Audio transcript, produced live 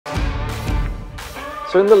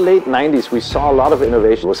So in the late 90s, we saw a lot of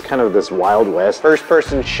innovation. It was kind of this Wild West.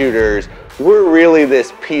 First-person shooters were really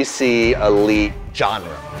this PC elite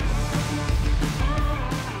genre.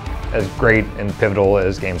 As great and pivotal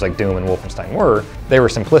as games like Doom and Wolfenstein were, they were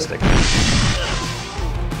simplistic.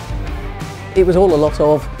 It was all a lot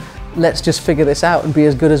of, let's just figure this out and be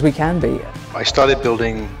as good as we can be. I started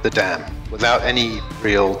building the dam without any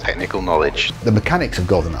real technical knowledge. The mechanics of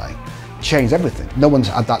GoldenEye changed everything. No one's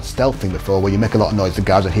had that stealth thing before where you make a lot of noise, the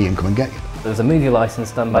guys are here and come and get you. There was a media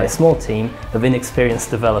license done by a small team of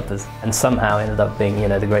inexperienced developers and somehow ended up being,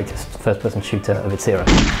 the greatest first-person shooter of its era.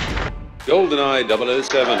 GoldenEye 007.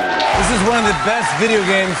 This is one of the best video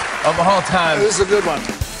games of all time. This is a good one.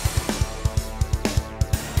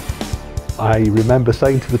 I remember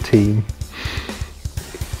saying to the team,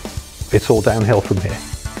 it's all downhill from here.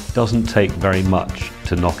 It doesn't take very much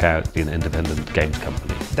to knock out an independent games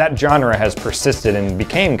company. That genre has persisted and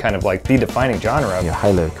became kind of like the defining genre.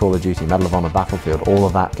 Halo, Call of Duty, Medal of Honor, Battlefield, all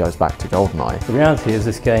of that goes back to GoldenEye. The reality is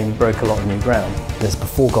this game broke a lot of new ground. There's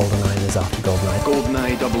before GoldenEye and there's after GoldenEye.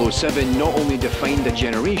 GoldenEye 007 not only defined a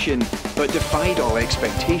generation, but defied all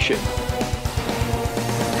expectation.